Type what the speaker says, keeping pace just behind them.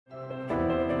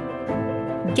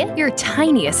Get your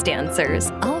tiniest dancers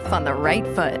off on the right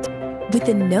foot with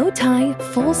the no-tie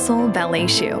full-sole ballet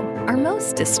shoe, our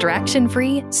most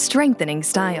distraction-free, strengthening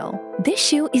style. This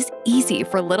shoe is easy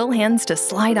for little hands to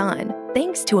slide on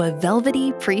thanks to a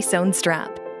velvety pre-sewn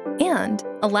strap and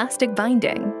elastic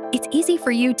binding. It's easy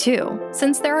for you too,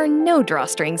 since there are no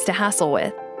drawstrings to hassle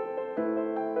with.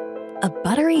 A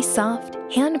buttery soft,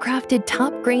 handcrafted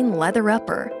top-grain leather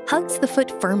upper hugs the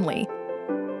foot firmly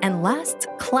and lasts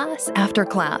class after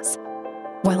class,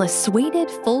 while a suede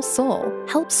full sole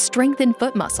helps strengthen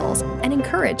foot muscles and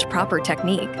encourage proper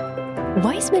technique.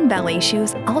 Weissman ballet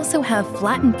shoes also have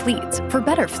flattened pleats for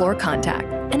better floor contact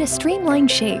and a streamlined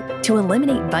shape to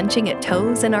eliminate bunching at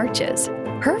toes and arches.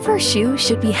 Her first shoe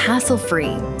should be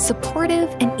hassle-free, supportive,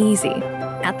 and easy,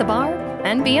 at the bar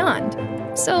and beyond.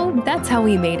 So that's how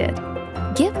we made it.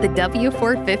 Give the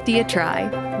W450 a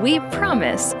try. We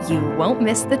promise you won't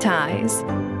miss the ties.